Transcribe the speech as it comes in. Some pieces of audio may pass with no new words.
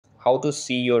How to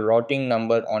see your routing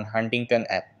number on Huntington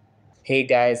app. Hey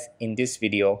guys, in this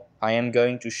video, I am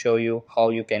going to show you how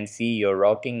you can see your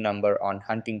routing number on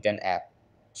Huntington app.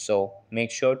 So make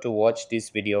sure to watch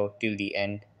this video till the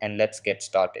end and let's get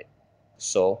started.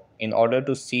 So in order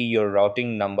to see your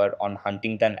routing number on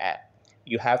Huntington app,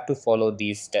 you have to follow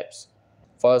these steps.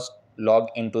 First, log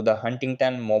into the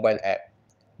Huntington mobile app.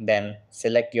 Then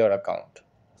select your account.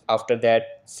 After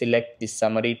that, select the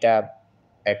summary tab.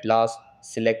 At last,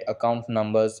 select account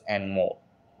numbers and more.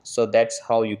 So that's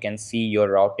how you can see your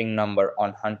routing number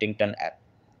on Huntington app.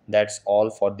 That's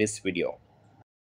all for this video.